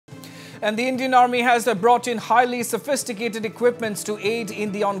And the Indian Army has brought in highly sophisticated equipments to aid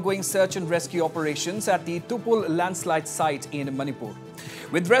in the ongoing search and rescue operations at the TWIR landslide site in Manipur.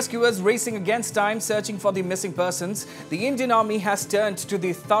 With rescuers racing against time searching for the missing persons, the Indian Army has turned to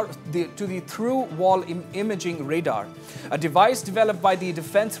the through-wall imaging radar, a device developed by the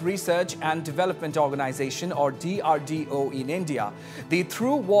Defence Research and Development Organization or DRDO in India. The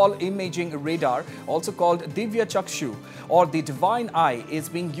through-wall imaging radar, also called Divyachakshu or the Divine Eye, is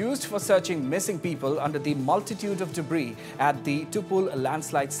being used for searching missing people under the multitude of debris at the TWIR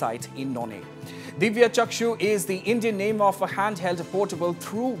landslide site in Noney. Divyachakshu is the Indian name of a handheld portable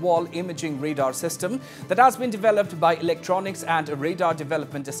through-wall imaging radar system that has been developed by Electronics and Radar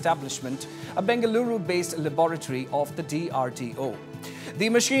Development Establishment, a Bengaluru-based laboratory of the DRDO. The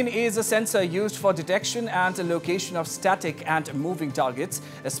machine is a sensor used for detection and location of static and moving targets,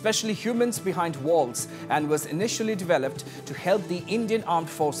 especially humans behind walls, and was initially developed to help the Indian Armed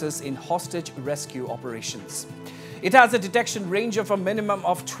Forces in hostage rescue operations. It has a detection range of a minimum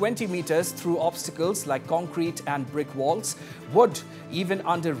of 20 meters through obstacles like concrete and brick walls, wood, even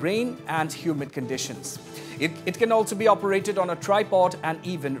under rain and humid conditions. It can also be operated on a tripod and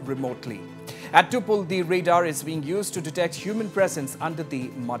even remotely. At TWIR, the radar is being used to detect human presence under the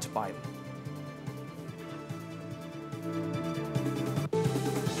mud pile.